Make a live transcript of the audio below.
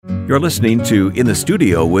You're listening to In the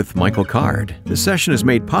Studio with Michael Card. This session is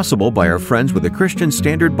made possible by our friends with the Christian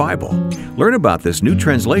Standard Bible. Learn about this new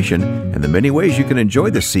translation and the many ways you can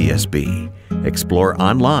enjoy the CSB. Explore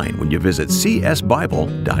online when you visit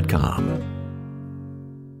csbible.com.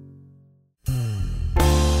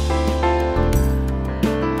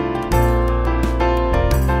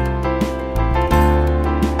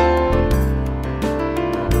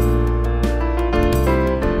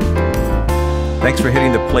 Thanks for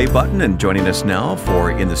hitting the play button and joining us now for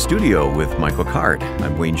In the Studio with Michael Card.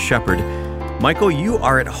 I'm Wayne Shepherd. Michael, you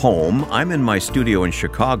are at home. I'm in my studio in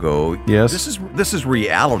Chicago. Yes. This is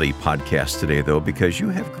reality podcast today, though, because you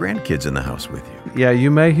have grandkids in the house with you. Yeah,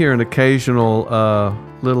 you may hear an occasional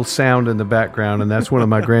little sound in the background, and that's one of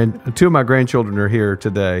my two of my grandchildren are here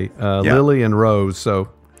today, Lily and Rose. So,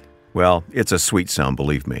 well, it's a sweet sound,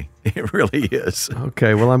 believe me. It really is.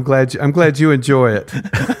 Okay, well, I'm glad you enjoy it.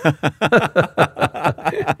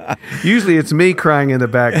 Usually it's me crying in the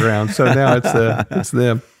background, so now it's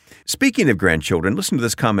them. Speaking of grandchildren, listen to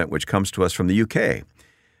this comment which comes to us from the UK.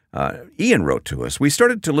 Ian wrote to us, "We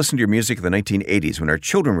started to listen to your music in the 1980s when our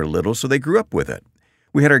children were little, so they grew up with it.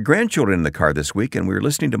 We had our grandchildren in the car this week, and we were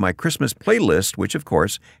listening to my Christmas playlist, which, of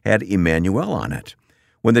course, had Emmanuel on it.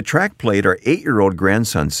 When the track played, our 8-year-old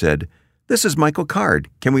grandson said, 'This is Michael Card.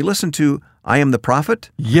 Can we listen to I Am the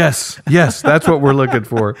Prophet?'" Yes, that's what we're looking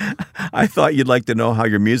for. I thought you'd like to know how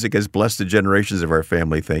your music has blessed the generations of our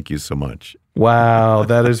family. Thank you so much. Wow,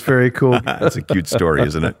 that is very cool. That's a cute story,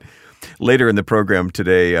 isn't it? Later in the program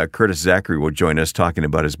today, Curtis Zachary will join us talking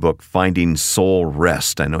about his book, Finding Soul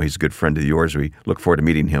Rest. I know he's a good friend of yours. We look forward to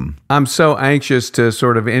meeting him. I'm so anxious to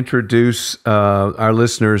sort of introduce our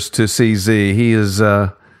listeners to CZ.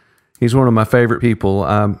 He's one of my favorite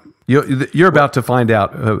people. You're about to find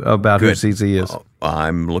out about who CZ is.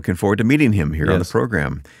 I'm looking forward to meeting him here on the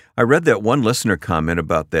program. I read that one listener comment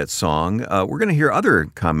about that song. We're going to hear other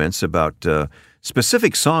comments about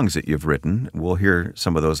specific songs that you've written. We'll hear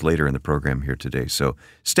some of those later in the program here today. So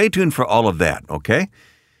stay tuned for all of that, okay?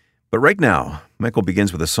 But right now, Michael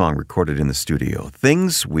begins with a song recorded in the studio,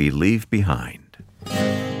 Things We Leave Behind.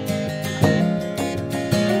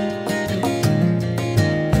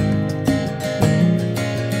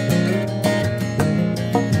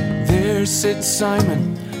 There sits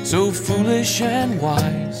Simon, so foolish and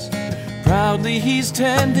wise. Proudly he's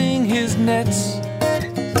tending his nets.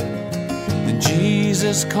 Then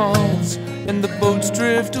Jesus calls, and the boats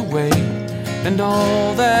drift away, and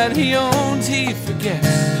all that he owns he forgets.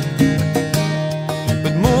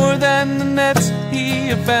 But more than the nets he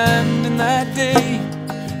abandoned that day,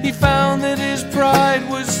 he found that his pride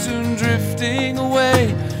was soon drifting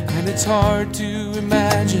away. And it's hard to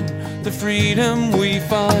imagine the freedom we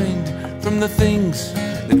find from the things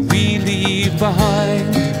that we leave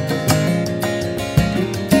behind.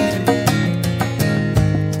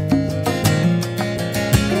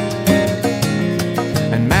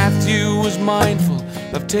 And Matthew was mindful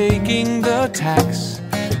of taking the tax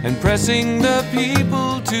and pressing the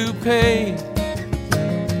people to pay.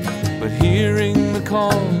 But hearing the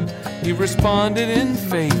call, he responded in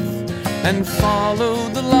faith and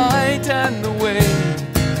followed the light and the way.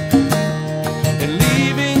 And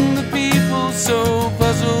leaving the people so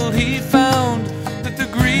puzzled, he found that the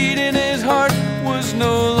greed in his heart was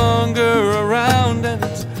no longer around. And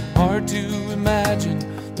it's hard to imagine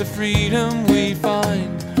the freedom we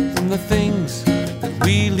find from the things that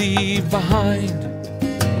we leave behind.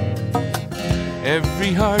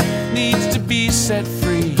 Every heart needs to be set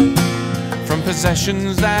free from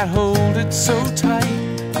possessions that hold it so tight.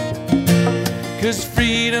 'Cause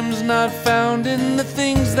freedom's not found in the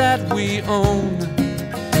things that we own.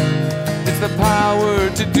 It's the power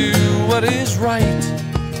to do what is right.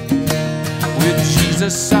 With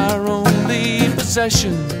Jesus our only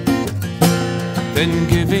possession, then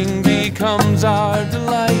giving becomes our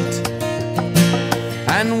delight.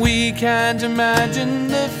 And we can't imagine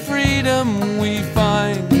the freedom we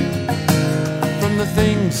find from the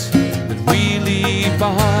things that we leave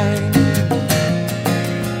behind.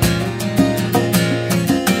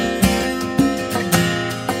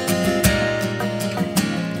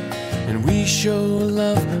 We show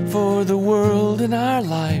love for the world in our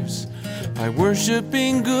lives by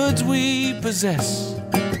worshiping goods we possess.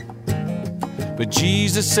 But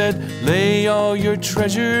Jesus said, lay all your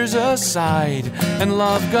treasures aside and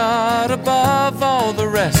love God above all the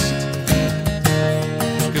rest.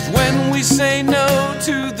 'Cause when we say no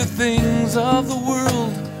to the things of the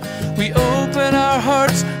world, we open our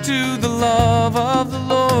hearts to the love of the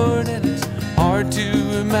Lord. And it's hard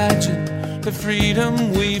to imagine the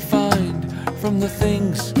freedom we find from the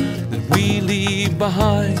things that we leave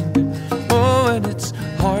behind. Oh, and it's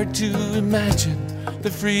hard to imagine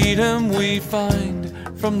the freedom we find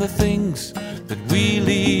from the things that we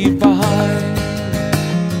leave behind.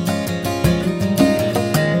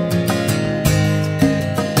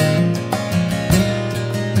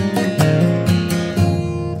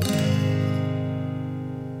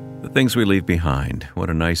 Things we leave behind. What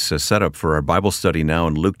a nice setup for our Bible study now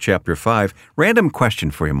in Luke chapter 5. Random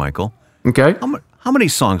question for you, Michael. Okay. How many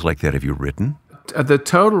songs like that have you written? The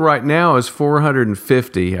total right now is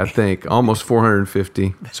 450, I think, almost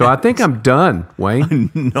 450. So I think I'm done, Wayne.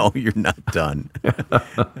 No, you're not done.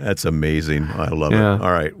 That's amazing. I love it.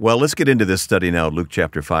 All right. Well, let's get into this study now, Luke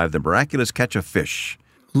chapter 5, the miraculous catch of fish.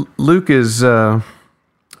 Luke has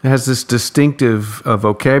this distinctive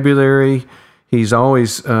vocabulary. He's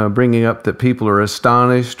always bringing up that people are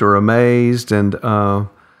astonished or amazed, and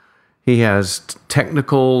he has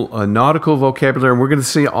technical, nautical vocabulary, and we're going to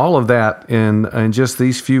see all of that in just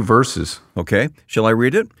these few verses. Okay. Shall I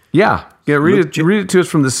read it? Yeah. Read it to us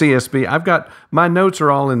from the CSB. I've got my notes are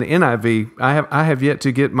all in the NIV. I have yet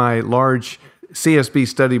to get my large CSB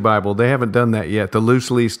study Bible. They haven't done that yet, the loose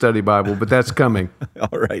leaf study Bible, but that's coming.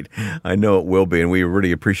 All right. I know it will be, and we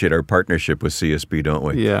really appreciate our partnership with CSB, don't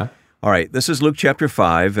we? Yeah. All right. This is Luke chapter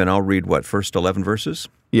 5, and I'll read first 11 verses?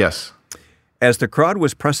 Yes. As the crowd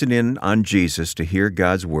was pressing in on Jesus to hear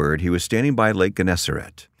God's word, he was standing by Lake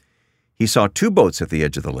Gennesaret. He saw 2 boats at the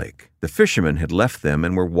edge of the lake. The fishermen had left them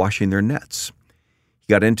and were washing their nets.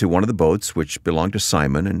 He got into one of the boats, which belonged to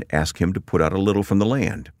Simon, and asked him to put out a little from the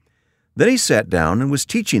land. Then he sat down and was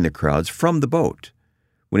teaching the crowds from the boat.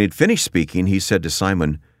 When he had finished speaking, he said to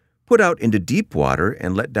Simon, "Put out into deep water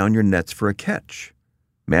and let down your nets for a catch."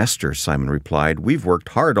 "Master," Simon replied, "we've worked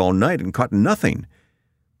hard all night and caught nothing.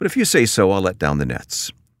 But if you say so, I'll let down the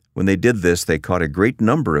nets." When they did this, they caught a great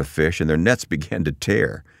number of fish, and their nets began to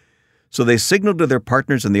tear. So they signaled to their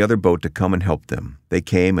partners in the other boat to come and help them. They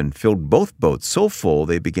came and filled both boats so full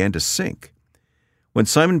they began to sink. When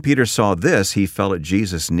Simon Peter saw this, he fell at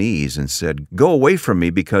Jesus' knees and said, "Go away from me,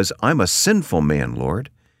 because I'm a sinful man, Lord."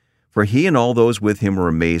 For he and all those with him were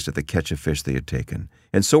amazed at the catch of fish they had taken.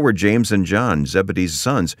 And so were James and John, Zebedee's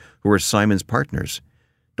sons, who were Simon's partners.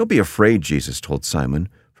 "Don't be afraid," Jesus told Simon.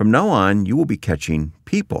 "From now on, you will be catching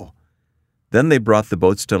people." Then they brought the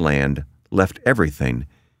boats to land, left everything,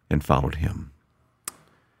 and followed him.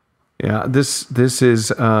 Yeah, this is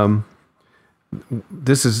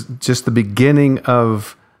just the beginning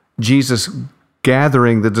of Jesus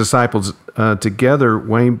gathering the disciples together,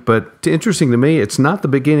 Wayne. But interesting to me, it's not the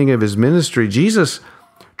beginning of his ministry. Jesus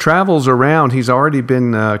travels around. He's already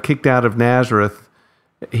been kicked out of Nazareth.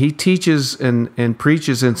 He teaches and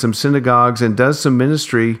preaches in some synagogues and does some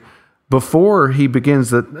ministry before he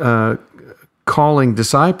begins calling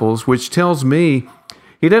disciples, which tells me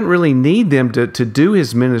he doesn't really need them to do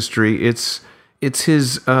his ministry. It's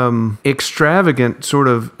his extravagant sort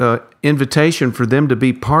of invitation for them to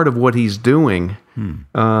be part of what he's doing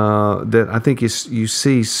that I think you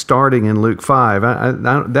see starting in Luke 5.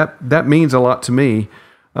 That means a lot to me.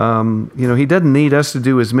 He doesn't need us to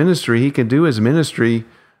do his ministry. He can do his ministry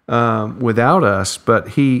without us, but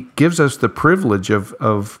he gives us the privilege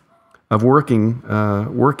of working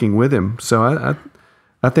with him. So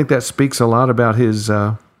I think that speaks a lot about his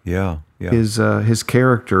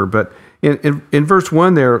character. But in verse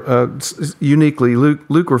 1 there, uniquely,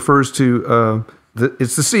 Luke refers to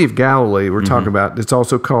it's the Sea of Galilee we're talking about. It's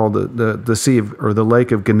also called the Sea of, or the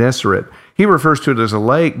Lake of Gennesaret. He refers to it as a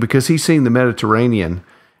lake because he's seen the Mediterranean.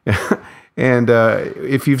 And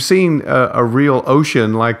if you've seen a real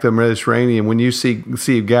ocean like the Mediterranean, when you see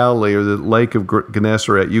Sea of Galilee or the Lake of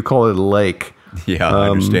Gennesaret, you call it a lake. Yeah, I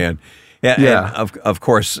understand. Yeah. And of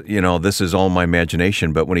course, this is all my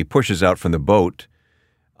imagination, but when he pushes out from the boat,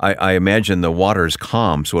 I imagine the water is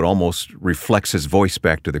calm, so it almost reflects his voice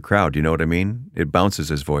back to the crowd. You know what I mean? It bounces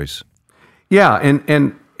his voice. Yeah,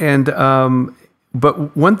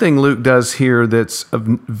 but one thing Luke does here that's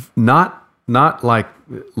not like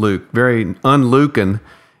Luke, very un-Lucan,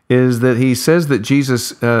 is that he says that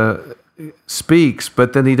Jesus speaks,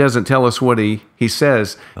 but then he doesn't tell us what he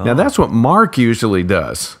says. Oh. Now, that's what Mark usually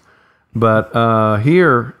does. But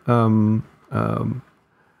here,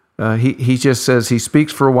 he just says he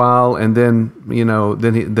speaks for a while, and then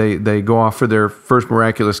they go off for their first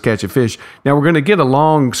miraculous catch of fish. Now, we're going to get a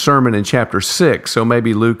long sermon in chapter 6, so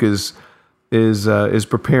maybe Luke is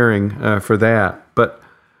preparing for that. But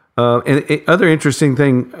other interesting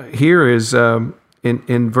thing here is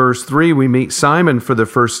in verse 3, we meet Simon for the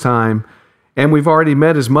first time, and we've already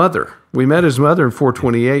met his mother. We met his mother in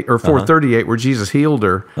 4:28 or 4:38, where Jesus healed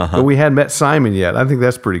her, but we hadn't met Simon yet. I think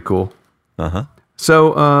that's pretty cool.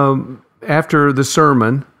 So after the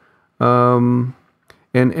sermon,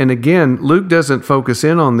 And again, Luke doesn't focus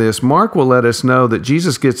in on this. Mark will let us know that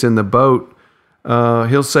Jesus gets in the boat.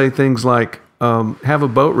 He'll say things like, have a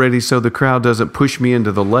boat ready so the crowd doesn't push me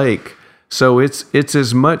into the lake. So it's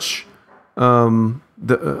as much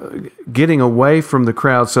getting away from the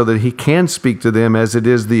crowd so that he can speak to them as it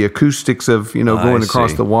is the acoustics of going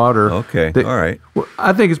across the water. Okay, all right.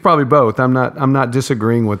 I think it's probably both. I'm not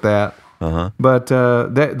disagreeing with that. But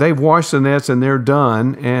they've washed the nets and they're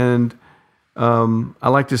done. And I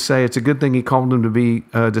like to say it's a good thing he called them to be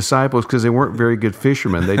disciples because they weren't very good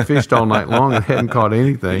fishermen. They fished all night long and hadn't caught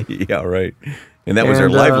anything. Yeah, right. And that was their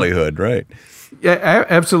livelihood, right? Yeah,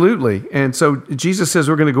 absolutely. And so Jesus says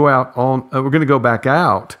we're going to go back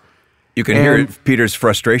out. You can hear Peter's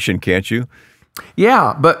frustration, can't you?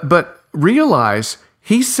 Yeah, but realize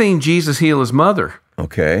he's seen Jesus heal his mother.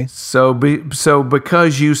 Okay. So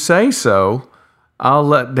because you say so, I'll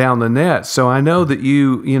let down the net. So I know that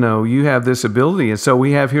you have this ability. And so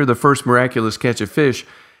we have here the first miraculous catch of fish.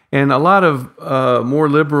 And a lot of more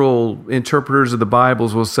liberal interpreters of the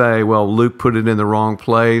Bibles will say, well, Luke put it in the wrong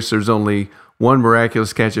place. There's only one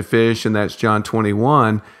miraculous catch of fish, and that's John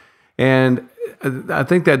 21. And I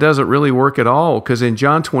think that doesn't really work at all, because in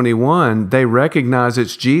John 21, they recognize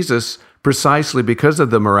it's Jesus precisely because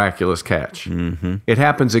of the miraculous catch. Mm-hmm. It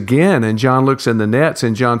happens again, and John looks in the nets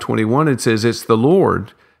in John 21 and says, it's the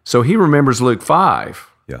Lord. So he remembers Luke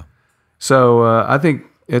 5. Yeah. So I think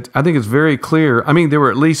it's very clear. I mean, there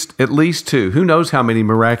were at least two. Who knows how many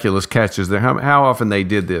miraculous catches there? How often they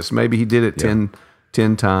did this? Maybe he did it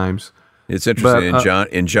 10 times. It's interesting.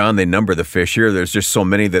 In John, they number the fish. Here, there's just so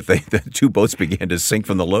many that the two boats began to sink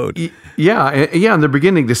from the load. Yeah, and they're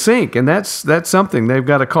beginning to sink, and that's something. They've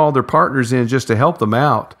got to call their partners in just to help them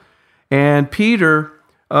out. And Peter,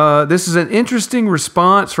 this is an interesting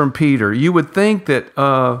response from Peter. You would think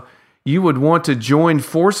that you would want to join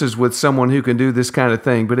forces with someone who can do this kind of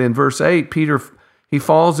thing. But in verse 8, Peter, he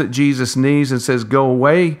falls at Jesus' knees and says, "Go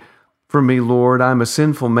away from me, Lord, I'm a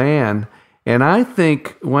sinful man." And I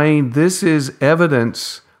think, Wayne, this is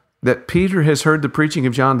evidence that Peter has heard the preaching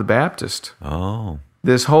of John the Baptist. Oh.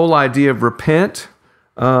 This whole idea of repent,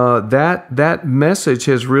 that message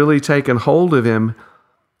has really taken hold of him.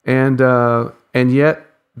 And yet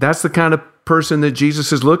that's the kind of person that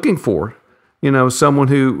Jesus is looking for. Someone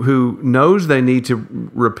who knows they need to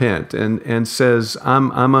repent and says,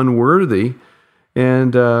 I'm unworthy.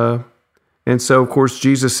 And so, of course,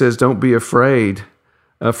 Jesus says, don't be afraid.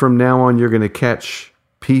 From now on, you're going to catch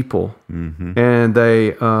people. Mm-hmm. And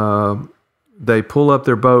they pull up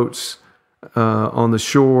their boats on the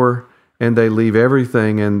shore, and they leave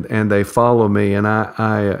everything, and they follow me. And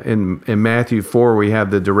I in Matthew 4, we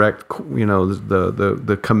have the direct,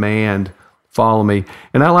 the command, follow me.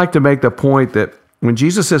 And I like to make the point that when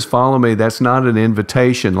Jesus says follow me, that's not an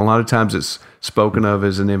invitation. A lot of times it's spoken of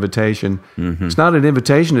as an invitation. Mm-hmm. It's not an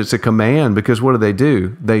invitation, it's a command, because what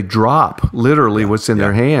do? They drop literally what's in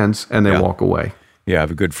their hands, and they walk away. Yeah, I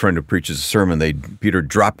have a good friend who preaches a sermon. Peter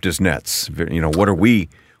dropped his nets. What are we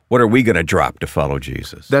going to drop to follow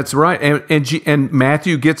Jesus? That's right. And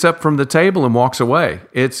Matthew gets up from the table and walks away.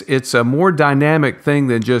 It's a more dynamic thing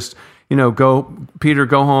than just, Peter,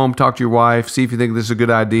 go home, talk to your wife, see if you think this is a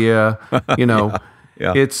good idea.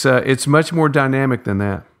 Yeah. It's much more dynamic than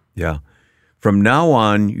that. Yeah. From now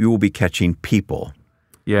on, you will be catching people.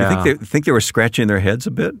 Yeah. You think they were scratching their heads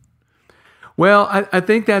a bit? Well, I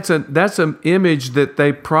think that's an image that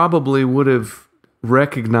they probably would have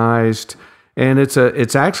recognized, and it's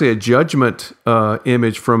actually a judgment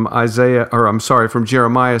image from from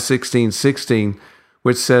Jeremiah 16:16,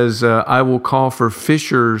 which says, "I will call for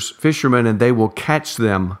fishermen, and they will catch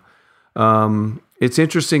them." It's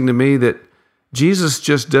interesting to me that Jesus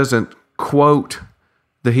just doesn't quote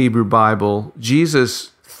the Hebrew Bible.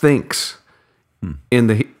 Jesus thinks in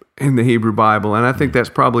the Hebrew Bible, and I think that's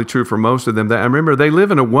probably true for most of them. I remember they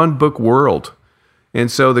live in a one-book world,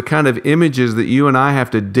 and so the kind of images that you and I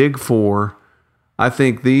have to dig for, I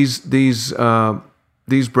think these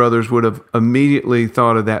brothers would have immediately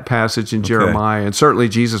thought of that passage in Jeremiah, and certainly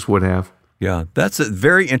Jesus would have. Yeah, that's a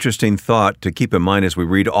very interesting thought to keep in mind as we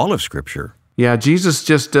read all of Scripture. Yeah, Jesus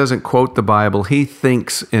just doesn't quote the Bible. He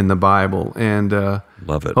thinks in the Bible. And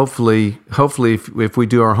love it. Hopefully, if we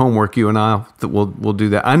do our homework, you and I we'll do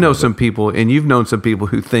that. I know some people, and you've known some people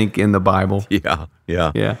who think in the Bible.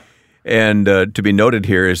 Yeah. And to be noted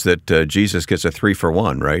here is that Jesus gets a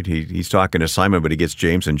 3-for-1, right? He's talking to Simon, but he gets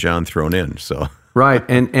James and John thrown in. So right.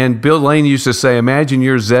 And Bill Lane used to say, imagine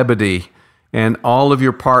you're Zebedee, and all of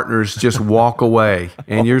your partners just walk away,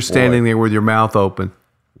 and you're standing there with your mouth open.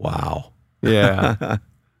 Wow. Yeah.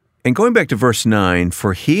 And going back to verse 9,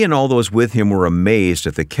 for he and all those with him were amazed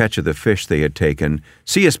at the catch of the fish they had taken.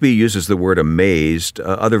 CSB uses the word amazed.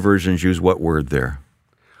 Other versions use what word there?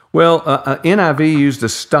 Well, NIV used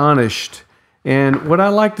astonished. And what I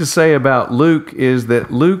like to say about Luke is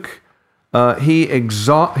that Luke, he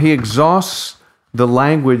exhausts the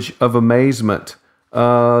language of amazement.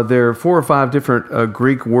 There are 4 or 5 different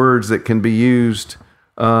Greek words that can be used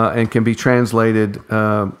and can be translated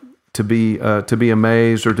to be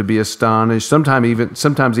amazed or to be astonished.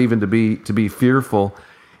 Sometimes even to be fearful.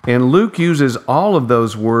 And Luke uses all of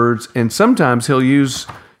those words, and sometimes he'll use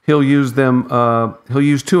 2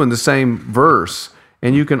 in the same verse.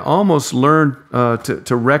 And you can almost learn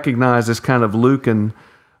to recognize this kind of Lucan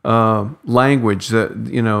language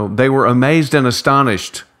that, they were amazed and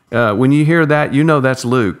astonished. When you hear that, that's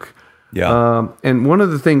Luke. Yeah. And one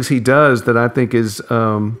of the things he does that I think is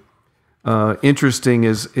interesting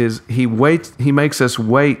is he makes us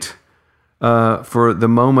wait for the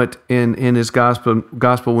moment in his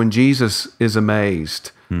gospel when Jesus is amazed.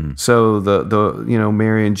 So the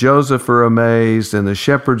Mary and Joseph are amazed, and the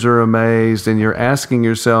shepherds are amazed, and you're asking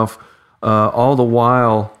yourself all the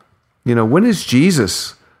while, when is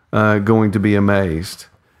Jesus going to be amazed?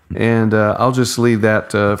 And I'll just leave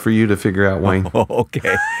that for you to figure out, Wayne.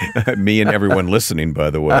 Okay. Me and everyone listening, by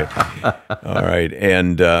the way. All right.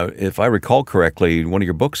 And if I recall correctly, one of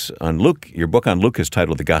your books on Luke, your book on Luke is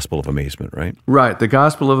titled The Gospel of Amazement, right? Right, The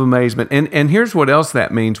Gospel of Amazement. And here's what else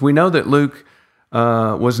that means. We know that Luke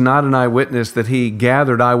was not an eyewitness, that he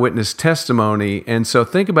gathered eyewitness testimony. And so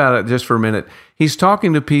think about it just for a minute. He's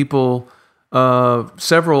talking to people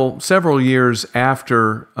several years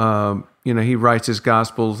after he writes his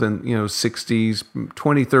Gospels in 60s,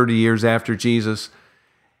 20, 30 years after Jesus.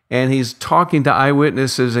 And he's talking to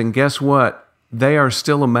eyewitnesses, and guess what? They are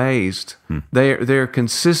still amazed. They're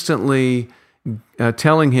consistently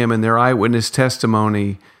telling him in their eyewitness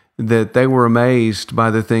testimony that they were amazed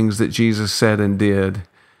by the things that Jesus said and did.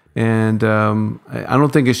 And I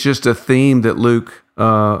don't think it's just a theme that Luke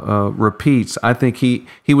repeats. I think he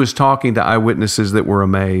was talking to eyewitnesses that were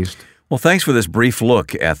amazed. Well, thanks for this brief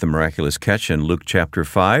look at the miraculous catch in Luke chapter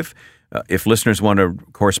 5. If listeners want to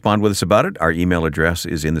correspond with us about it, our email address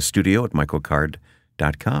is in the studio at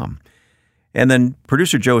michaelcard.com. And then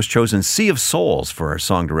producer Joe has chosen Sea of Souls for our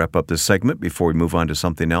song to wrap up this segment before we move on to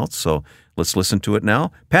something else. So let's listen to it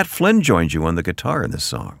now. Pat Flynn joins you on the guitar in this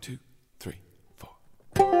song. 2, 3, 4.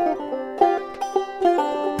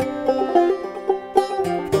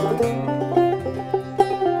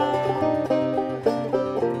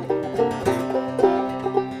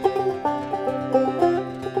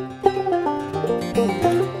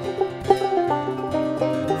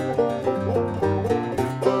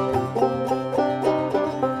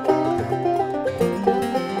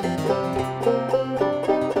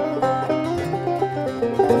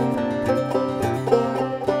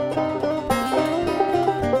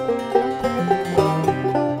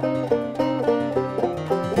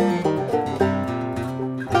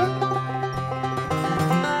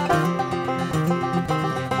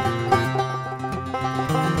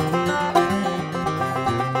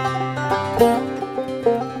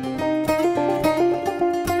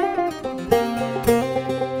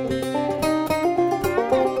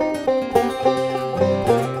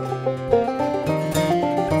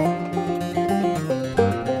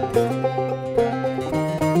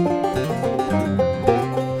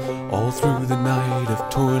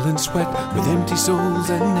 With empty souls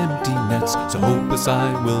and empty nets, so hopeless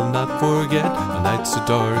I will not forget a night so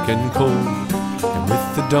dark and cold. And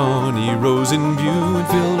with the dawn he rose in view and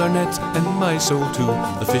filled our nets and my soul too.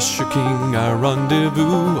 The Fisher King, our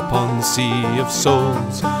rendezvous upon the sea of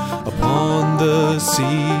souls, upon the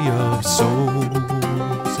sea of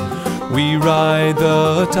souls. We ride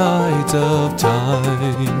the tides of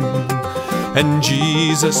time, and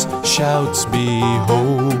Jesus shouts,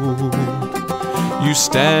 behold. You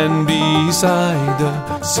stand beside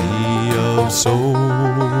the sea of souls.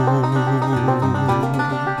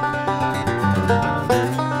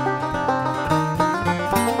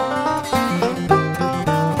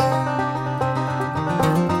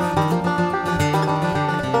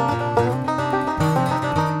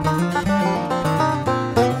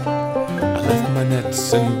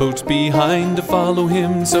 And boats behind to follow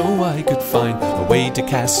him, so I could find a way to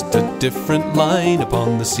cast a different line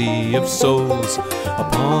upon the sea of souls,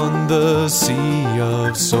 upon the sea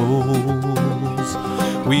of souls.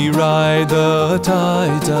 We ride the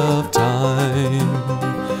tides of time,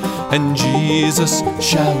 and Jesus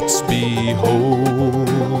shouts, behold.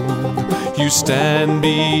 You stand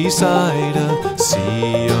beside a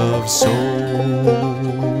sea of souls.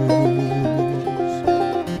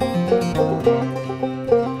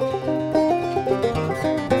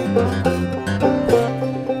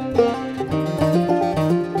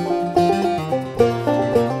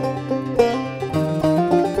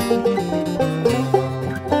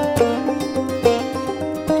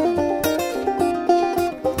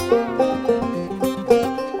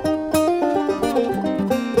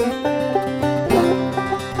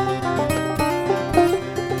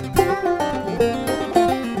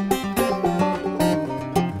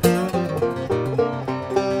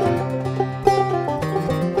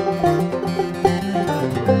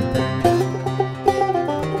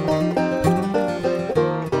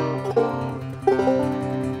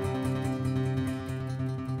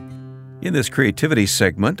 In this creativity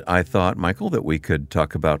segment, I thought, Michael, that we could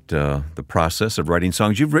talk about the process of writing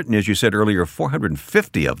songs. You've written, as you said earlier,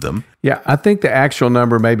 450 of them. Yeah, I think the actual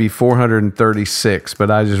number may be 436, but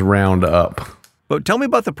I just round up. But tell me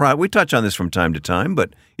about the process. We touch on this from time to time,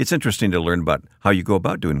 but it's interesting to learn about how you go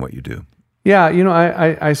about doing what you do. Yeah,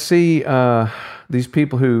 I see these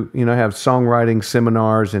people who, have songwriting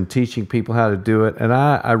seminars and teaching people how to do it, and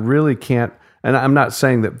I really can't, and I'm not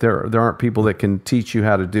saying that there aren't people that can teach you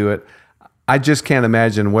how to do it. I just can't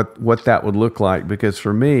imagine what that would look like, because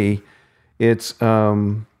for me, it's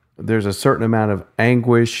there's a certain amount of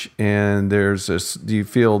anguish, and you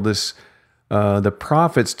feel this. The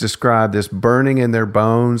prophets describe this burning in their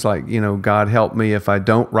bones, like, God help me if I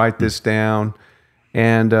don't write this down.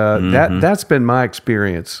 And that's been my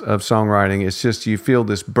experience of songwriting. It's just you feel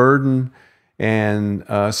this burden, and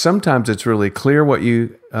sometimes it's really clear what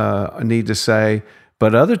you need to say,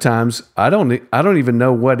 but other times I don't even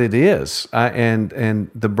know what it is. And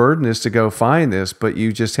the burden is to go find this, but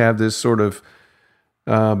you just have this sort of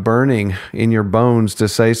burning in your bones to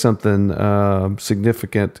say something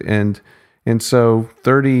significant. And so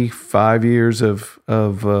 35 years of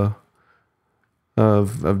doing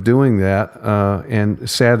that, and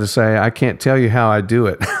sad to say, I can't tell you how I do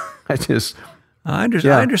it. I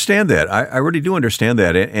understand that. I really do understand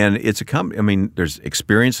that, and it's there's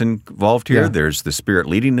experience involved here. Yeah. There's the Spirit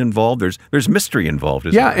leading involved. There's mystery involved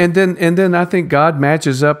as well. and then I think God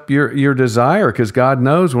matches up your desire, because God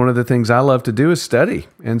knows one of the things I love to do is study,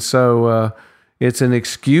 and so it's an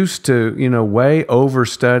excuse to way over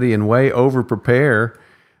study and way over prepare.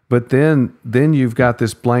 But then you've got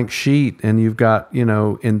this blank sheet, and you've got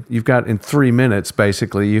in 3 minutes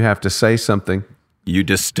basically you have to say something. You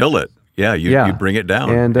distill it. Yeah, you bring it down.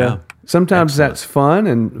 And sometimes that's fun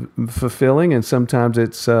and fulfilling, and sometimes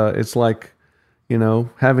it's like,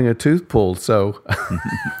 having a tooth pulled. So,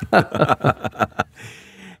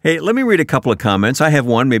 hey, let me read a couple of comments. I have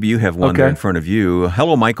one. Maybe you have one there in front of you.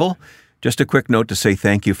 Hello, Michael. Just a quick note to say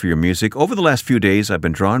thank you for your music. Over the last few days, I've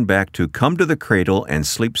been drawn back to Come to the Cradle and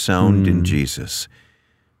Sleep Sound in Jesus.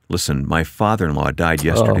 Listen, my father-in-law died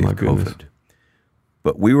yesterday of COVID.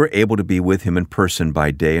 But we were able to be with him in person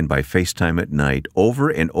by day and by FaceTime at night. Over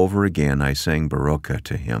and over again, I sang Baroka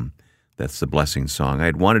to him. That's the blessing song. I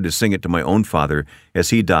had wanted to sing it to my own father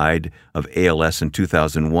as he died of ALS in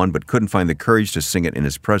 2001, but couldn't find the courage to sing it in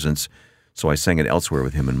his presence, so I sang it elsewhere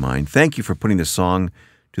with him in mind. Thank you for putting this song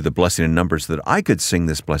to the blessing in numbers so that I could sing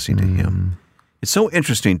this blessing to him. It's so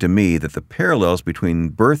interesting to me that the parallels between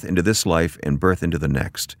birth into this life and birth into the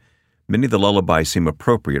next, many of the lullabies seem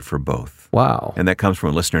appropriate for both. Wow. And that comes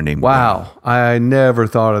from a listener named Wow. Wayne. I never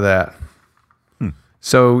thought of that.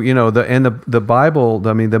 So, the Bible,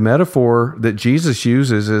 the metaphor that Jesus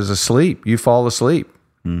uses is asleep. You fall asleep.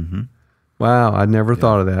 Mm-hmm. Wow. I never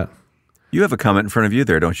thought of that. You have a comment in front of you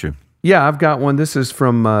there, don't you? Yeah, I've got one. This is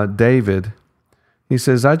from David. He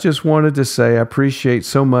says, I just wanted to say I appreciate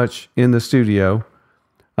so much in the studio.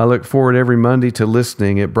 I look forward every Monday to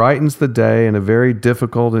listening. It brightens the day in a very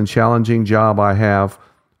difficult and challenging job I have,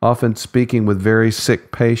 often speaking with very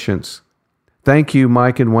sick patients. Thank you,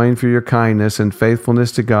 Mike and Wayne, for your kindness and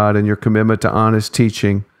faithfulness to God and your commitment to honest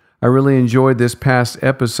teaching. I really enjoyed this past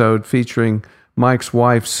episode featuring Mike's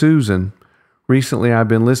wife, Susan. Recently, I've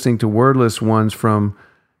been listening to Wordless Ones from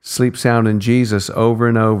Sleep Sound in Jesus over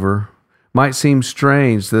and over. Might seem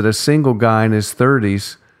strange that a single guy in his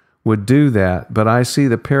 30s would do that, but I see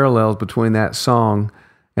the parallels between that song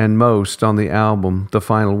and most on the album, The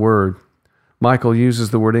Final Word. Michael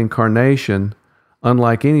uses the word incarnation.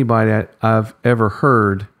 Unlike anybody I've ever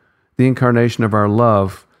heard, the incarnation of our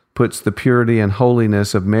love puts the purity and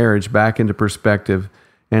holiness of marriage back into perspective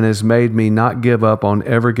and has made me not give up on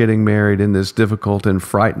ever getting married in this difficult and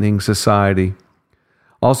frightening society.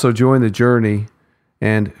 Also join the journey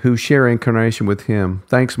and who share incarnation with him.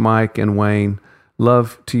 Thanks, Mike and Wayne.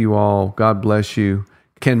 Love to you all. God bless you.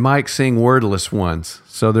 Can Mike sing Wordless Ones?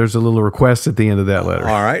 So there's a little request at the end of that letter.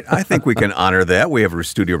 All right. I think we can honor that. We have a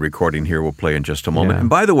studio recording here we'll play in just a moment. Yeah. And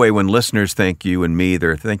by the way, when listeners thank you and me,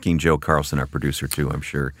 they're thanking Joe Carlson, our producer, too, I'm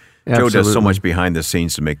sure. Absolutely. Joe does so much behind the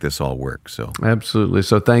scenes to make this all work. So absolutely.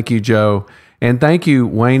 So thank you, Joe. And thank you,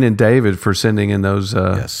 Wayne and David, for sending in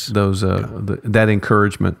that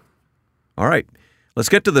encouragement. All right. Let's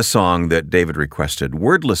get to the song that David requested,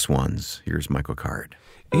 Wordless Ones. Here's Michael Card.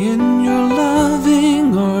 In your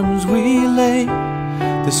loving arms we lay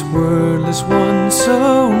this wordless one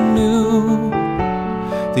so new,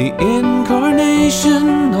 the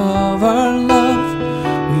incarnation of our love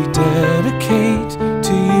we dedicate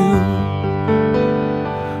to you.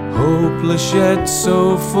 Hopeless yet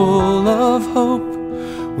so full of hope,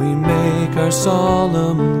 we make our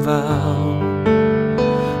solemn vow,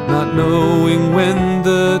 not knowing when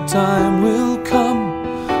the time will come,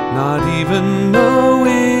 not even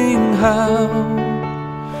knowing how.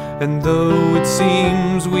 And though it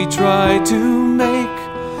seems we try to make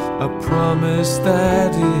a promise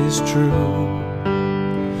that is true,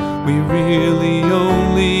 we really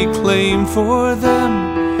only claim for them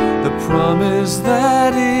the promise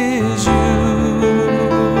that is you.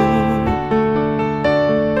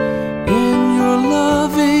 In your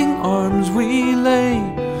loving arms we lay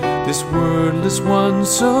this wordless one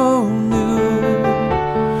so new,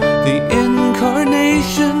 the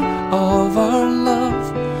incarnation of our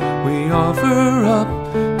love we offer up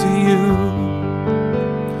to you.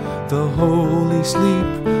 The holy sleep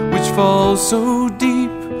which falls so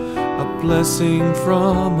deep, a blessing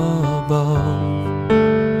from above,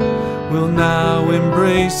 will now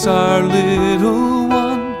embrace our little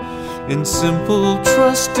one in simple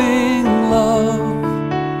trusting love.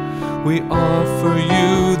 We offer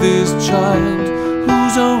you this child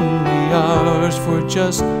who's only ours for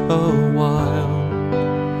just a while.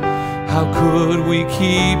 How could we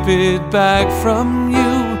keep it back from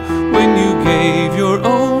you when you gave your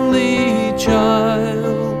only child?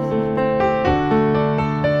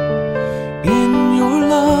 In your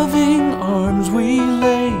loving arms we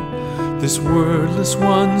lay this wordless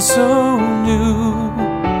one so new,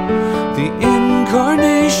 the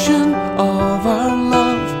incarnation of our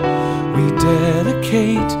love we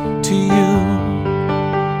dedicate to you.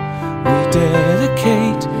 We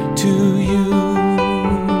dedicate to you.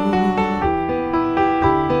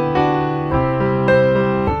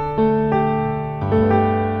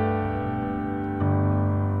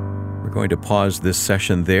 We're going to pause this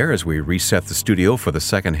session there as we reset the studio for the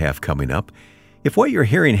second half coming up. If what you're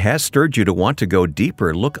hearing has stirred you to want to go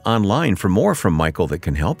deeper, look online for more from Michael that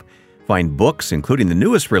can help. Find books, including the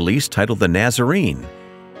newest release titled The Nazarene.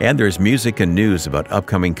 And there's music and news about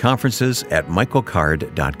upcoming conferences at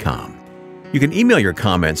michaelcard.com. You can email your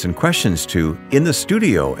comments and questions to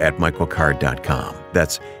inthestudio@michaelcard.com.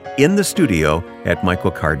 That's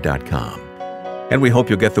inthestudio@michaelcard.com. And we hope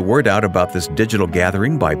you'll get the word out about this digital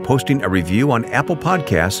gathering by posting a review on Apple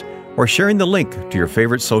Podcasts or sharing the link to your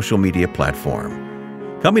favorite social media platform.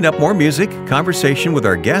 Coming up, more music, conversation with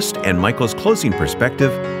our guest, and Michael's closing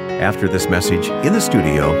perspective after this message in the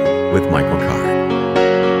studio with Michael Card.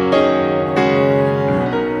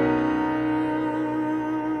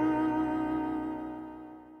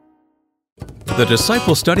 The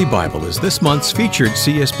Disciple Study Bible is this month's featured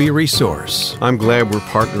CSB resource. I'm glad we're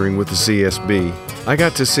partnering with the CSB. I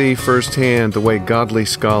got to see firsthand the way godly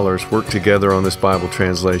scholars work together on this Bible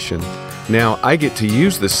translation. Now I get to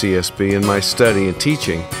use the CSB in my study and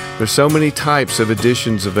teaching. There's so many types of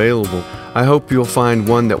editions available. I hope you'll find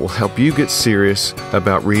one that will help you get serious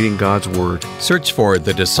about reading God's Word. Search for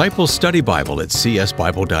the Disciple Study Bible at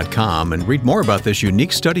csbible.com and read more about this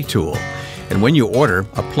unique study tool. And when you order,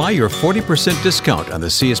 apply your 40% discount on the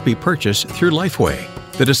CSB purchase through Lifeway.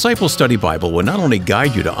 The Disciple Study Bible will not only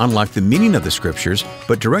guide you to unlock the meaning of the Scriptures,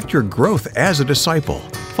 but direct your growth as a disciple.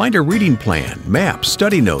 Find a reading plan, maps,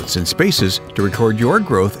 study notes, and spaces to record your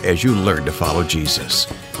growth as you learn to follow Jesus.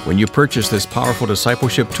 When you purchase this powerful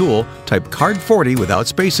discipleship tool, type CARD40 without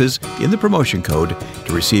spaces in the promotion code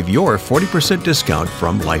to receive your 40% discount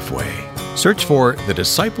from Lifeway. Search for the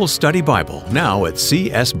Disciple Study Bible now at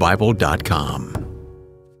csbible.com.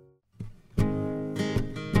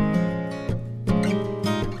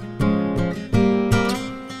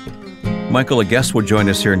 Michael, a guest will join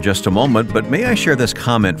us here in just a moment, but may I share this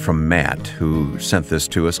comment from Matt, who sent this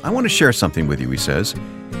to us? I want to share something with you, he says.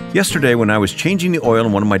 Yesterday, when I was changing the oil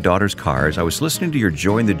in one of my daughter's cars, I was listening to your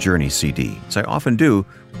Joy in the Journey CD, as I often do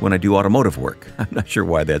when I do automotive work. I'm not sure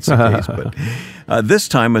why that's the case, but this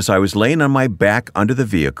time as I was laying on my back under the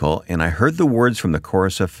vehicle and I heard the words from the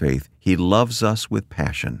Chorus of Faith, He loves us with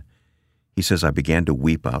passion. He says, I began to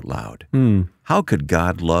weep out loud. How could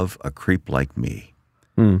God love a creep like me?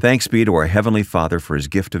 Thanks be to our Heavenly Father for His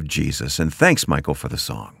gift of Jesus, and thanks, Michael, for the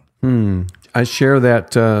song. I share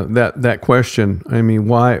that question. I mean,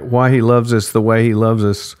 why He loves us the way He loves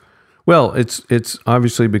us? Well, it's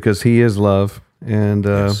obviously because He is love, and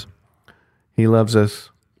Yes. He loves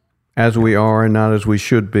us as we are and not as we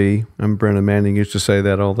should be. Brennan Manning used to say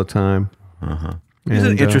that all the time.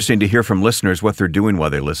 Isn't it interesting to hear from listeners what they're doing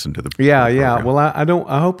while they listen to the program? Yeah. Well,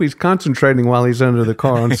 I hope he's concentrating while he's under the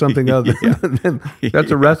car on something other than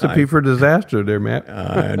that's a recipe for disaster there, Matt.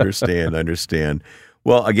 I understand.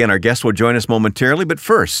 Well, again, our guest will join us momentarily, but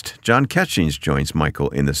first, John Ketchings joins Michael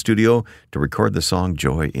in the studio to record the song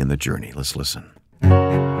Joy in the Journey. Let's listen.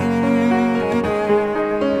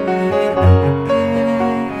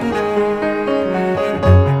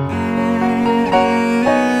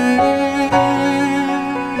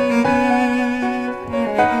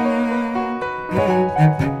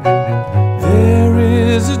 There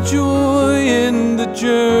is a joy in the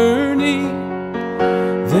journey.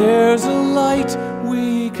 There's a light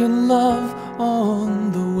we can love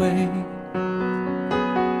on the way.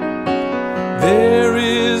 There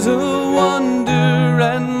is a wonder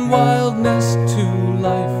and wildness to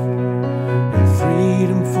life, and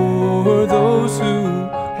freedom for those who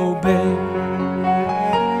obey.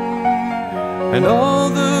 And all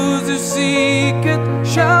those who seek it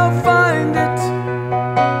shall find it,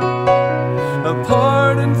 a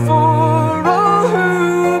pardon for all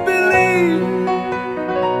who believe,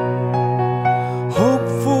 hope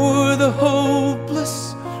for the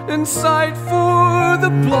hopeless, and sight for the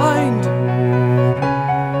blind.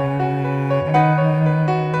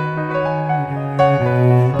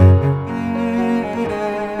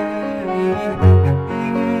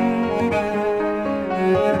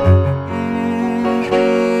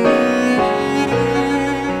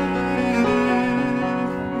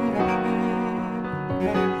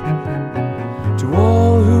 To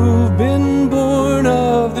all who've been born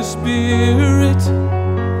of the Spirit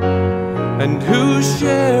and who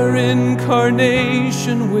share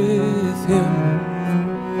incarnation with Him,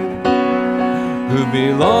 who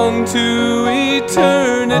belong to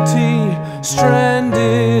eternity,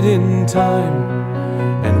 stranded in time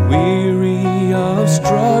and weary of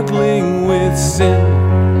struggling with sin.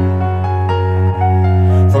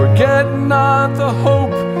 Forget not the hope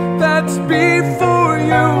that's before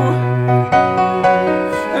you,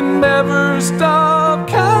 and never stop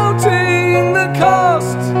counting the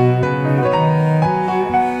cost.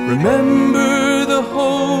 Remember the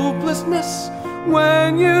hopelessness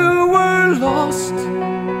when you were lost.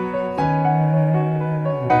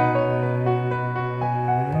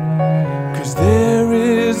 'Cause there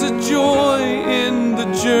is a joy in the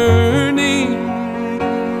journey.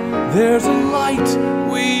 There's a light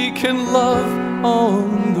we can love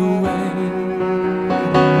on the way.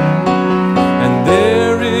 And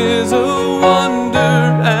there is a wonder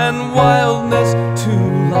and wildness to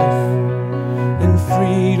life, and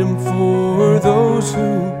freedom for those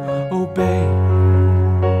who obey.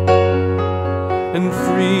 And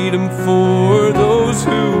freedom for those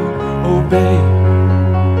who obey.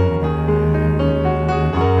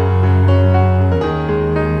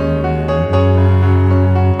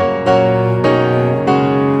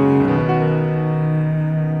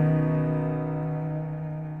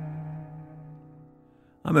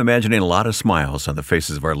 I'm imagining a lot of smiles on the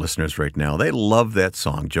faces of our listeners right now. They love that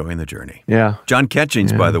song, Joy in the Journey. Yeah. John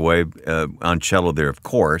Ketchings, by the way, on cello there, of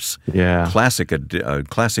course. Yeah. Classic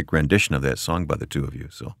rendition of that song by the two of you.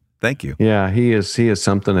 So thank you. Yeah, he is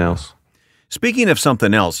something else. Speaking of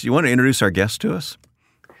something else, you want to introduce our guest to us?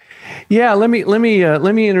 Yeah, let me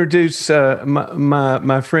introduce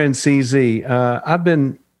my friend CZ.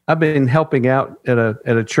 I've been helping out at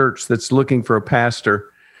a church that's looking for a pastor.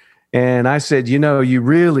 And I said, you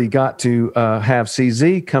really got to have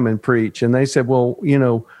CZ come and preach. And they said, well, what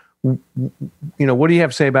do you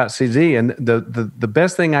have to say about CZ? And the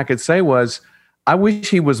best thing I could say was, I wish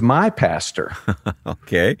he was my pastor.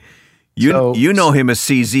 Okay. You know him as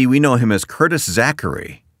CZ. We know him as Curtis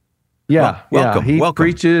Zachary. Yeah. Welcome. He welcome.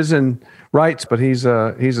 preaches and writes, but he's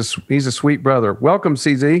a sweet brother. Welcome,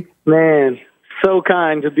 CZ. Man, so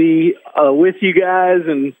kind to be with you guys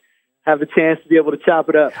and have the chance to be able to chop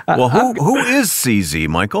it up. Well, who is CZ,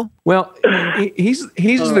 Michael? Well, he's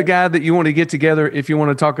the guy that you want to get together if you want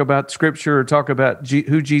to talk about Scripture or talk about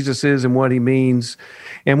who Jesus is and what He means.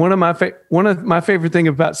 And one of my favorite thing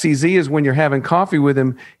about CZ is when you're having coffee with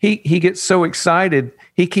him, he gets so excited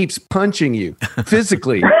he keeps punching you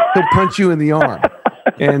physically. He'll punch you in the arm,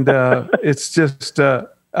 and it's just I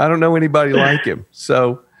don't know anybody like him.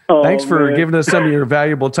 So thanks for giving us some of your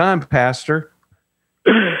valuable time, Pastor.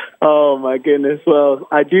 Oh, my goodness. Well,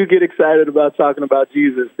 I do get excited about talking about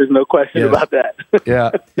Jesus. There's no question about that.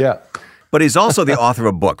 Yeah. But he's also the author of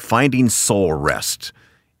a book, Finding Soul Rest.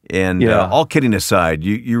 And all kidding aside,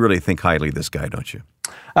 you really think highly of this guy, don't you?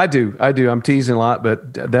 I do. I'm teasing a lot,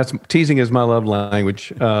 but teasing is my love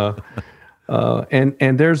language. And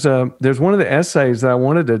there's one of the essays that I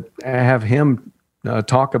wanted to have him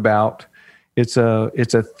talk about. It's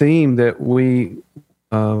a theme that we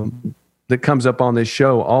that comes up on this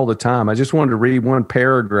show all the time. I just wanted to read one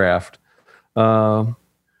paragraph. When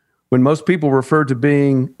most people refer to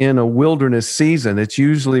being in a wilderness season, it's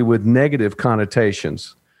usually with negative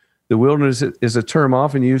connotations. The wilderness is a term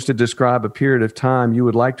often used to describe a period of time you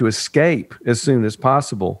would like to escape as soon as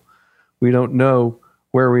possible. We don't know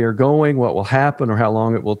where we are going, what will happen, or how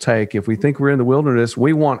long it will take. If we think we're in the wilderness,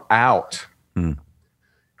 we want out.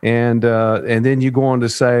 And then you go on to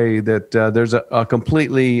say that there's a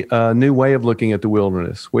completely new way of looking at the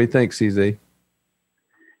wilderness. What do you think, CZ?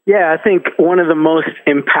 Yeah, I think one of the most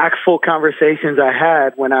impactful conversations I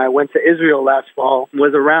had when I went to Israel last fall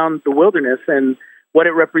was around the wilderness and what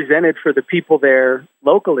it represented for the people there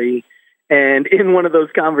locally. And in one of those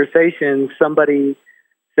conversations, somebody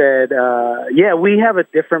said, we have a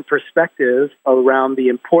different perspective around the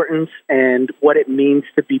importance and what it means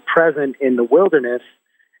to be present in the wilderness.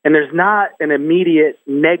 And there's not an immediate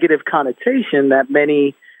negative connotation that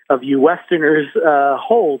many of you Westerners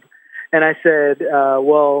hold. And I said,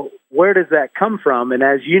 where does that come from? And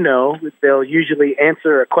as you know, they'll usually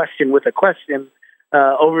answer a question with a question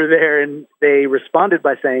over there. And they responded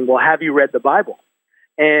by saying, well, have you read the Bible?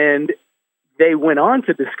 And they went on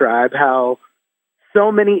to describe how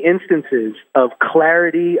so many instances of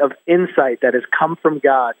clarity, of insight that has come from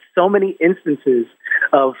God, so many instances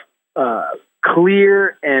of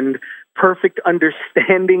clear and perfect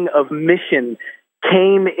understanding of mission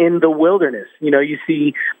came in the wilderness. You know, you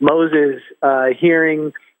see Moses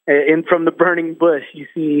hearing from the burning bush. You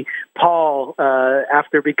see Paul,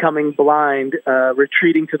 after becoming blind,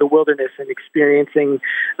 retreating to the wilderness and experiencing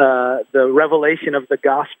the revelation of the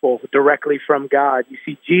gospel directly from God. You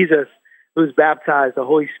see Jesus, who's baptized, the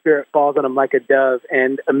Holy Spirit falls on him like a dove,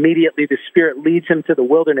 and immediately the Spirit leads him to the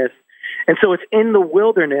wilderness. And so it's in the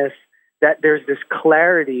wilderness that there's this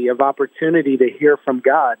clarity of opportunity to hear from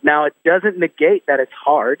God. Now, it doesn't negate that it's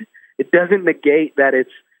hard. It doesn't negate that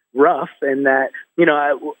it's rough, and that, you know,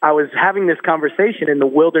 I was having this conversation in the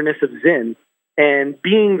wilderness of Zin, and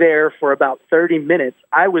being there for about 30 minutes,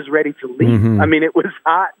 I was ready to leave. Mm-hmm. I mean, it was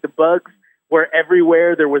hot. The bugs were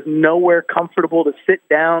everywhere. There was nowhere comfortable to sit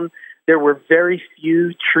down. There were very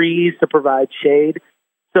few trees to provide shade.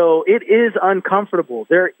 So it is uncomfortable.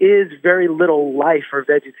 There is very little life or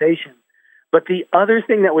vegetation. But the other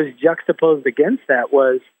thing that was juxtaposed against that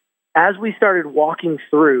was, as we started walking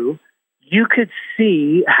through, you could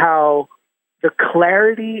see how the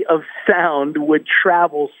clarity of sound would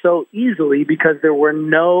travel so easily because there were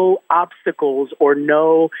no obstacles or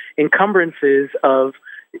no encumbrances of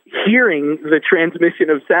hearing the transmission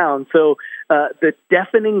of sound. So the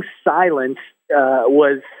deafening silence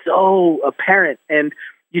was so apparent. And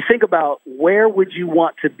you think about, where would you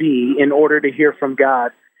want to be in order to hear from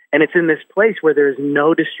God? And it's in this place where there's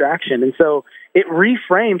no distraction. And so it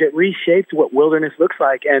reframed, it reshaped what wilderness looks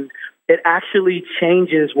like. And it actually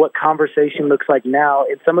changes what conversation looks like now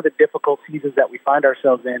in some of the difficult seasons that we find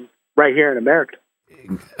ourselves in right here in America.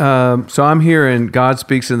 So I'm hearing God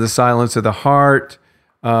speaks in the silence of the heart.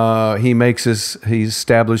 He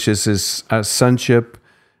establishes his sonship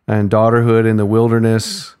and daughterhood in the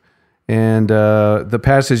wilderness. And the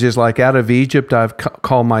passage is like, out of Egypt I've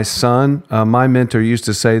called my son. My mentor used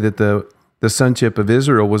to say that the sonship of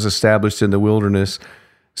Israel was established in the wilderness.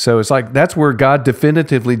 So it's like, that's where God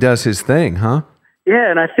definitively does his thing, huh? Yeah,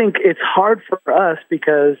 and I think it's hard for us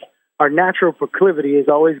because our natural proclivity is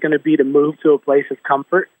always going to be to move to a place of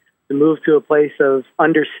comfort, to move to a place of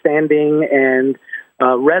understanding and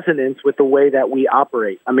resonance with the way that we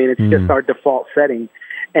operate. I mean, it's just our default setting.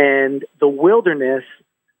 And the wilderness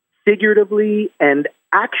figuratively and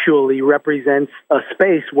actually represents a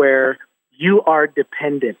space where you are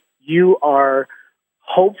dependent. You are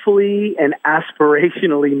hopefully and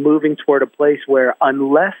aspirationally moving toward a place where,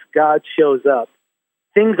 unless God shows up,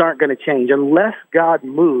 things aren't going to change. Unless God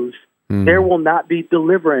moves, there will not be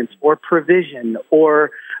deliverance or provision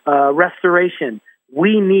or restoration.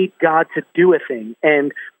 We need God to do a thing.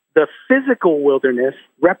 And the physical wilderness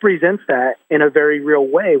represents that in a very real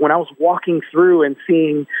way. When I was walking through and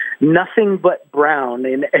seeing nothing but brown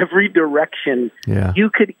in every direction, you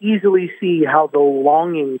could easily see how the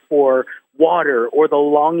longing for water, or the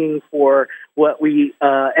longing for what we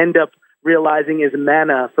end up realizing is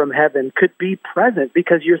manna from heaven, could be present,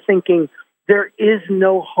 because you're thinking, there is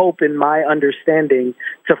no hope in my understanding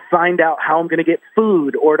to find out how I'm going to get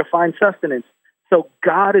food or to find sustenance. So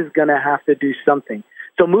God is going to have to do something.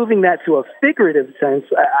 So moving that to a figurative sense,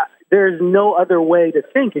 there's no other way to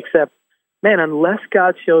think except, man, unless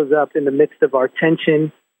God shows up in the midst of our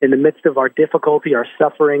tension, in the midst of our difficulty, our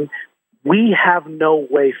suffering, we have no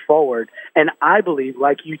way forward. And I believe,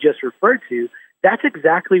 like you just referred to, that's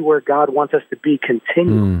exactly where God wants us to be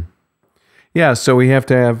continually. Yeah, so we have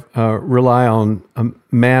to rely on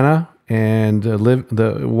manna and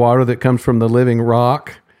the water that comes from the living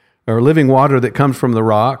rock, or living water that comes from the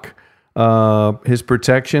rock. His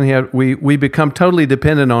protection. We become totally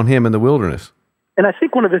dependent on him in the wilderness. And I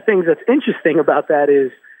think one of the things that's interesting about that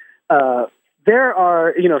is there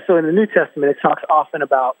are, so in the New Testament, it talks often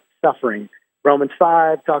about suffering. Romans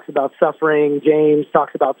 5 talks about suffering. James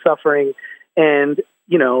talks about suffering. And,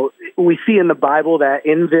 we see in the Bible that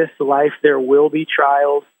in this life there will be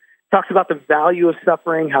trials. Talks about the value of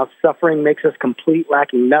suffering, how suffering makes us complete,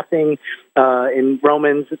 lacking nothing. In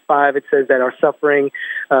Romans 5, it says that our suffering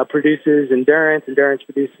produces endurance. Endurance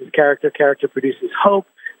produces character. Character produces hope.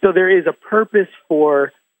 So there is a purpose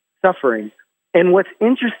for suffering. And what's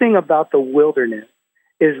interesting about the wilderness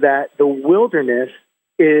is that the wilderness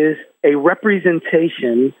is a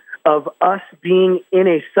representation of us being in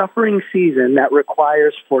a suffering season that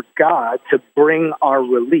requires for God to bring our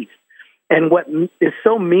relief. And what is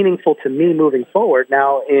so meaningful to me moving forward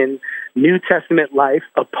now in New Testament life,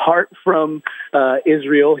 apart from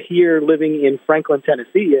Israel, here living in Franklin,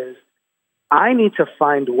 Tennessee, is I need to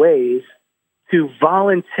find ways to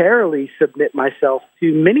voluntarily submit myself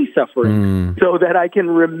to many suffering so that I can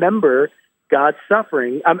remember God's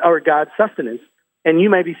suffering or God's sustenance. And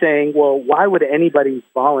you might be saying, well, why would anybody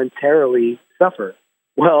voluntarily suffer?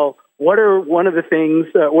 Well, what are some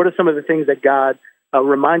of the things that God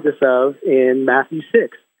reminds us of in Matthew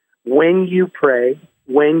 6? When you pray,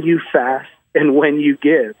 when you fast, and when you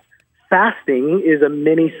give. Fasting is a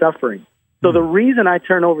mini suffering. So the reason I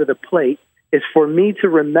turn over the plate is for me to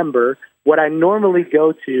remember what I normally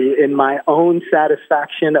go to in my own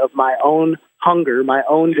satisfaction of my own hunger, my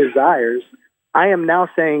own desires. I am now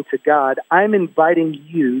saying to God, I'm inviting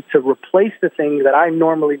you to replace the things that I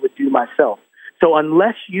normally would do myself. So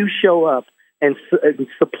unless you show up and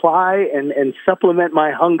supply and supplement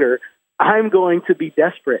my hunger, I'm going to be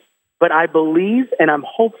desperate. But I believe and I'm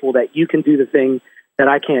hopeful that you can do the thing that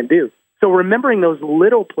I can't do. So remembering those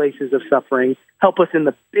little places of suffering help us in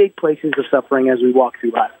the big places of suffering as we walk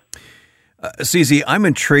through life. CZ, I'm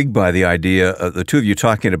intrigued by the idea of the two of you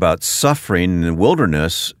talking about suffering in the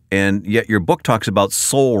wilderness, and yet your book talks about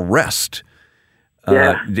soul rest.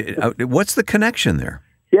 What's the connection there?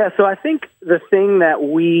 Yeah, so I think the thing that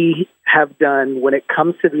we have done when it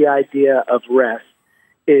comes to the idea of rest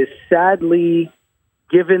is sadly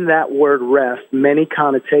given that word rest many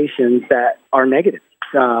connotations that are negative.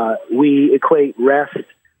 We equate rest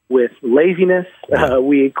with laziness.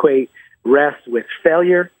 We equate rest with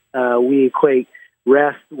failure. We equate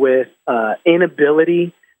rest with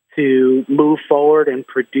inability to move forward and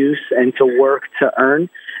produce and to work to earn.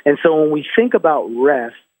 And so when we think about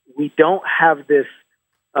rest, we don't have this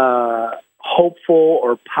hopeful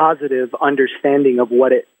or positive understanding of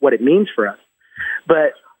what it means for us.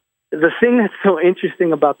 But the thing that's so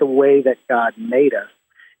interesting about the way that God made us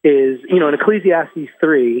is, in Ecclesiastes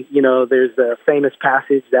 3, there's a famous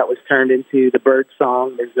passage that was turned into the bird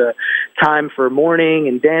song. There's a time for mourning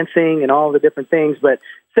and dancing and all the different things. But it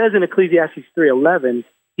says in Ecclesiastes 3:11,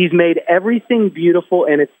 He's made everything beautiful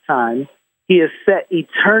in its time. He has set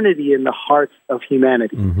eternity in the hearts of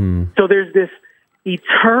humanity. Mm-hmm. So there's this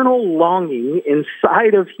eternal longing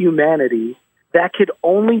inside of humanity that could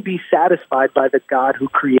only be satisfied by the God who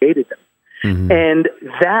created them. Mm-hmm. And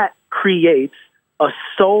that creates a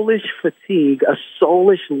soulish fatigue, a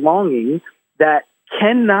soulish longing that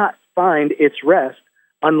cannot find its rest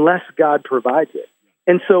unless God provides it.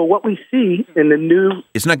 And so what we see in the new...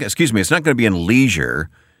 It's not going to be in leisure.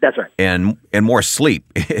 That's right. And more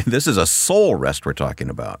sleep. This is a soul rest we're talking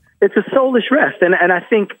about. It's a soulish rest. And I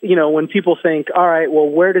think, when people think, all right, well,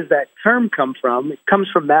 where does that term come from? It comes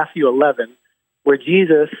from Matthew 11, where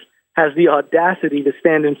Jesus has the audacity to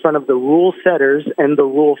stand in front of the rule setters and the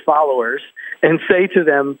rule followers and say to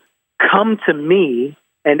them, come to me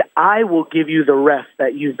and I will give you the rest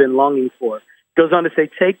that you've been longing for. Goes on to say,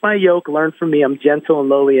 take my yoke, learn from me, I'm gentle and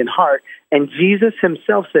lowly in heart. And Jesus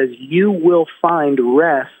himself says, you will find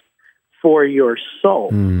rest for your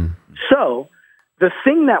soul. Mm. So the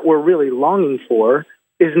thing that we're really longing for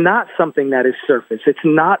is not something that is surface. It's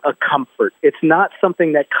not a comfort. It's not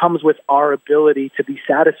something that comes with our ability to be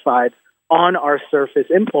satisfied on our surface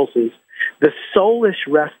impulses. The soulish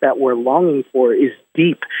rest that we're longing for is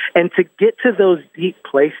deep. And to get to those deep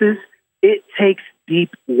places, it takes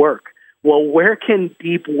deep work. Well, where can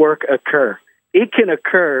deep work occur? It can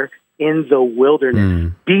occur in the wilderness.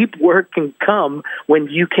 Mm. Deep work can come when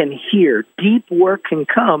you can hear. Deep work can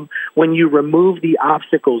come when you remove the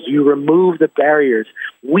obstacles, you remove the barriers.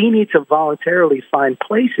 We need to voluntarily find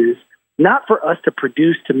places, not for us to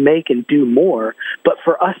produce, to make, and do more, but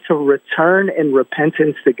for us to return in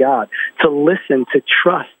repentance to God, to listen, to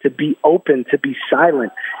trust, to be open, to be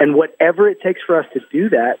silent. And whatever it takes for us to do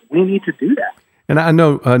that, we need to do that. And I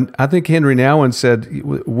know, I think Henry Nouwen said,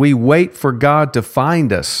 we wait for God to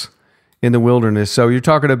find us in the wilderness. So you're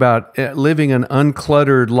talking about living an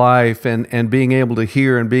uncluttered life and being able to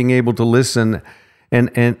hear and being able to listen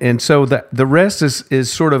And so the rest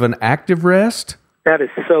is sort of an active rest. That is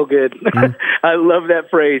so good. Mm-hmm. I love that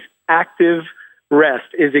phrase. Active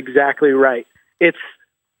rest is exactly right. It's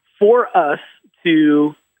for us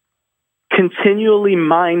to continually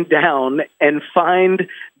mine down and find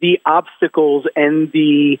the obstacles and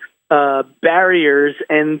the barriers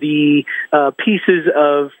and the pieces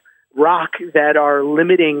of rock that are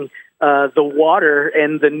limiting the water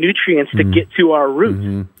and the nutrients to get to our roots.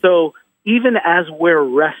 Mm-hmm. So even as we're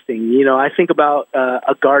resting, I think about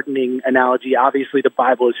a gardening analogy. Obviously, the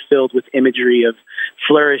Bible is filled with imagery of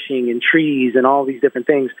flourishing and trees and all these different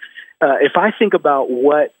things. If I think about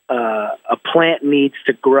what a plant needs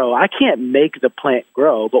to grow, I can't make the plant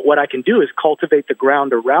grow, but what I can do is cultivate the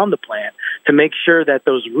ground around the plant to make sure that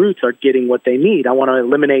those roots are getting what they need. I want to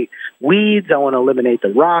eliminate weeds. I want to eliminate the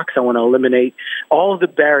rocks. I want to eliminate all of the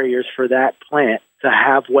barriers for that plant to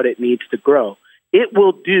have what it needs to grow. It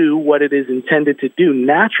will do what it is intended to do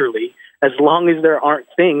naturally as long as there aren't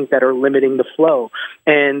things that are limiting the flow.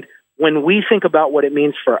 And when we think about what it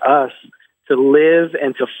means for us to live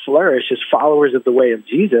and to flourish as followers of the way of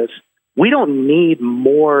Jesus, we don't need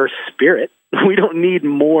more Spirit. We don't need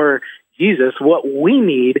more Jesus. What we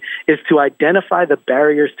need is to identify the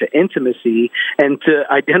barriers to intimacy and to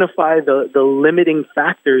identify the limiting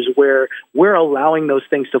factors where we're allowing those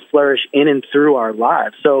things to flourish in and through our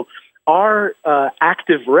lives. So our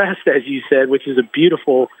active rest, as you said, which is a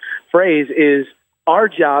beautiful phrase, is our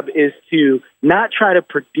job is to not try to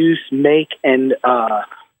produce, make, and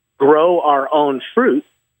grow our own fruit,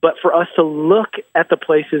 but for us to look at the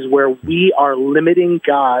places where we are limiting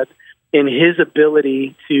God in his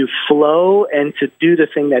ability to flow and to do the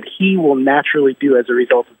thing that he will naturally do as a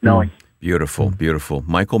result of knowing. Beautiful, beautiful.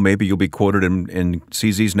 Michael, maybe you'll be quoted in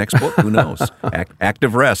CZ's next book. Who knows?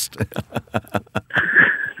 Active rest.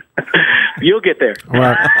 You'll get there.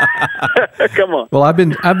 Well, come on. Well, I've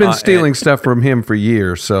been stealing stuff from him for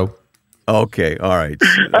years, so. Okay, all right.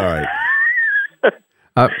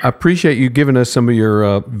 I appreciate you giving us some of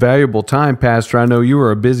your valuable time, Pastor. I know you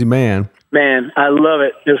are a busy man. Man, I love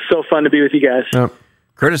it. It was so fun to be with you guys.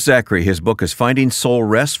 Curtis Zachary, his book is Finding Soul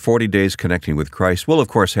Rest, 40 Days Connecting with Christ. We'll, of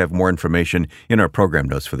course, have more information in our program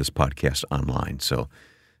notes for this podcast online. So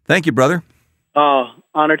thank you, brother. Oh,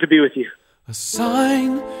 honored to be with you. A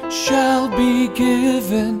sign shall be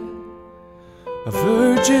given, a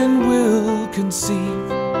virgin will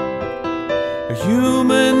conceive, a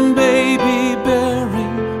human baby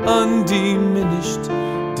bearing undiminished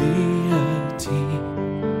deity.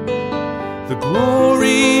 The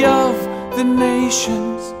glory of the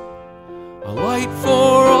nations, a light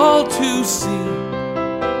for all to see,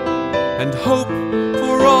 and hope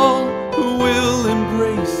for all who will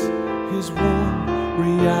embrace his warm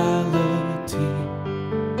reality.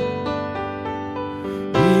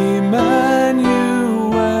 Emmanuel,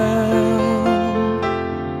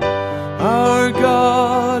 our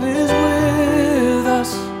God is with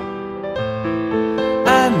us,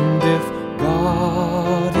 and if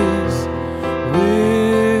God is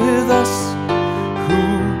with us, who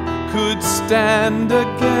could stand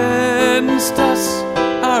against us?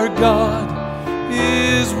 Our God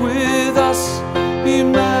is with us,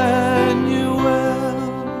 Emmanuel.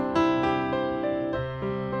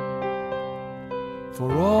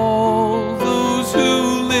 For all those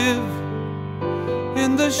who live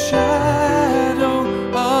in the shadow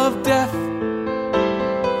of death,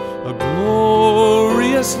 a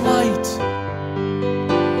glorious light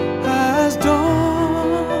has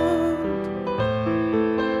dawned.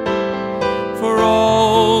 For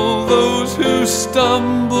all those who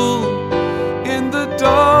stumble in the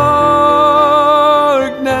darkness,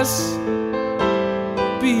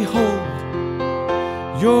 behold,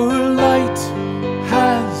 your light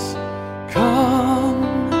has come.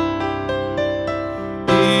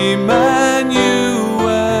 Emmanuel,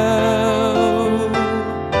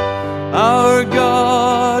 our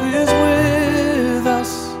God is with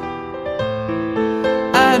us,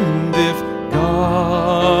 and if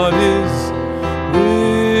God is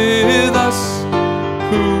with us,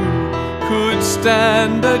 who could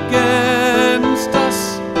stand against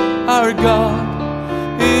us? Our God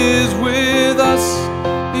is with us,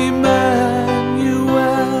 Emmanuel.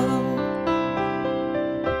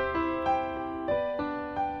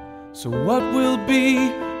 So what will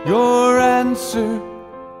be your answer?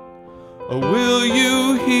 Or will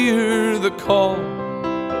you hear the call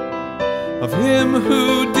of him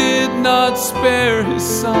who did not spare his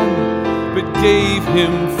son, but gave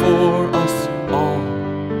him for us all?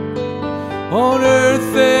 On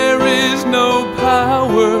earth there is no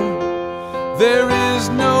power, there is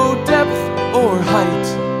no depth or height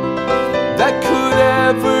that could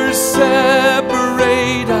ever separate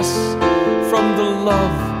the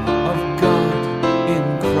love of God in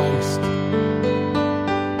Christ.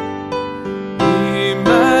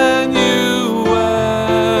 Emmanuel,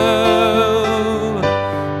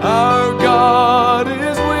 our God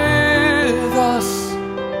is with us,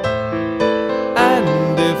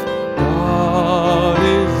 and if God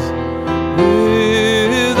is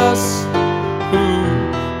with us, who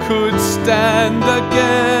could stand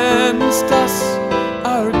against us?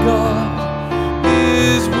 Our God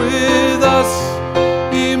is with us,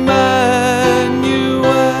 Emmanuel.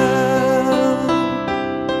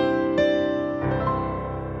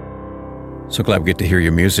 So glad we get to hear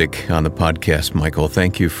your music on the podcast, Michael.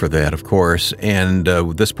 Thank you for that, of course. And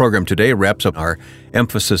this program today wraps up our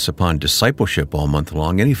emphasis upon discipleship all month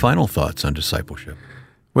long. Any final thoughts on discipleship?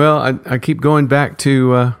 Well, I keep going back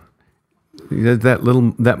to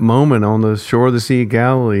that moment on the shore of the Sea of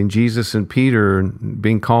Galilee, and Jesus and Peter and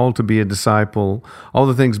being called to be a disciple. All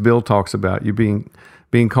the things Bill talks about, you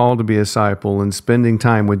being called to be a disciple and spending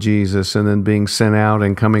time with Jesus, and then being sent out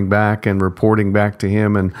and coming back and reporting back to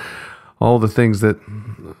Him, and all the things that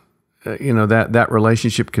that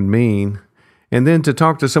relationship can mean. And then to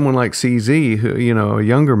talk to someone like CZ, who, a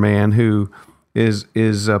younger man who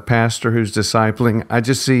is a pastor who's discipling. I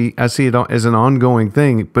see it as an ongoing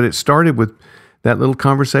thing, but it started with that little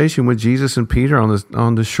conversation with Jesus and Peter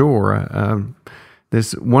on the shore.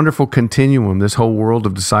 This wonderful continuum, this whole world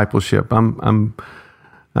of discipleship. I'm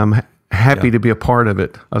happy to be a part of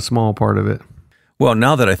it, a small part of it. Well,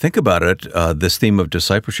 now that I think about it, this theme of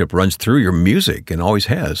discipleship runs through your music and always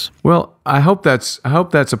has. Well, I hope that's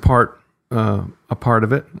a part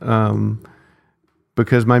of it,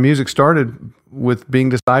 because my music started with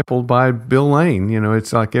being discipled by Bill Lane.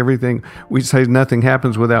 It's like everything. We say nothing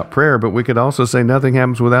happens without prayer, but we could also say nothing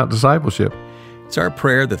happens without discipleship. It's our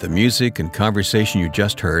prayer that the music and conversation you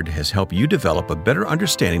just heard has helped you develop a better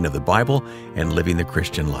understanding of the Bible and living the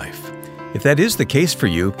Christian life. If that is the case for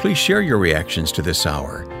you, please share your reactions to this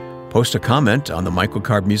hour. Post a comment on the Michael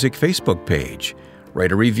Card Music Facebook page.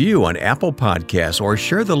 Write a review on Apple Podcasts, or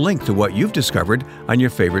share the link to what you've discovered on your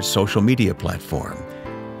favorite social media platform.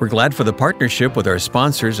 We're glad for the partnership with our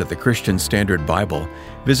sponsors at the Christian Standard Bible.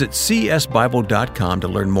 Visit csbible.com to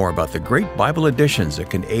learn more about the great Bible editions that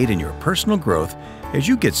can aid in your personal growth as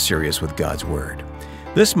you get serious with God's Word.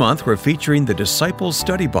 This month, we're featuring the Disciples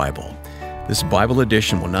Study Bible. This Bible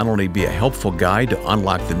edition will not only be a helpful guide to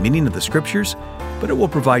unlock the meaning of the Scriptures, but it will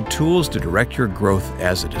provide tools to direct your growth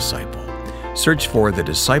as a disciple. Search for the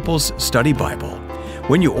Disciples Study Bible.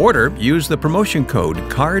 When you order, use the promotion code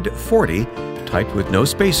CARD40, typed with no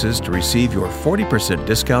spaces, to receive your 40%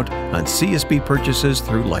 discount on CSB purchases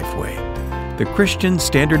through Lifeway. The Christian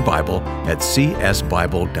Standard Bible at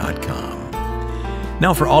csbible.com.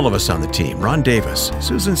 Now, for all of us on the team, Ron Davis,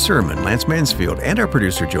 Susan Sermon, Lance Mansfield, and our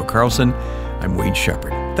producer, Joe Carlson, I'm Wayne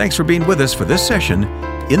Shepherd. Thanks for being with us for this session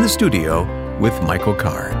in the studio with Michael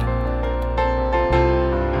Card.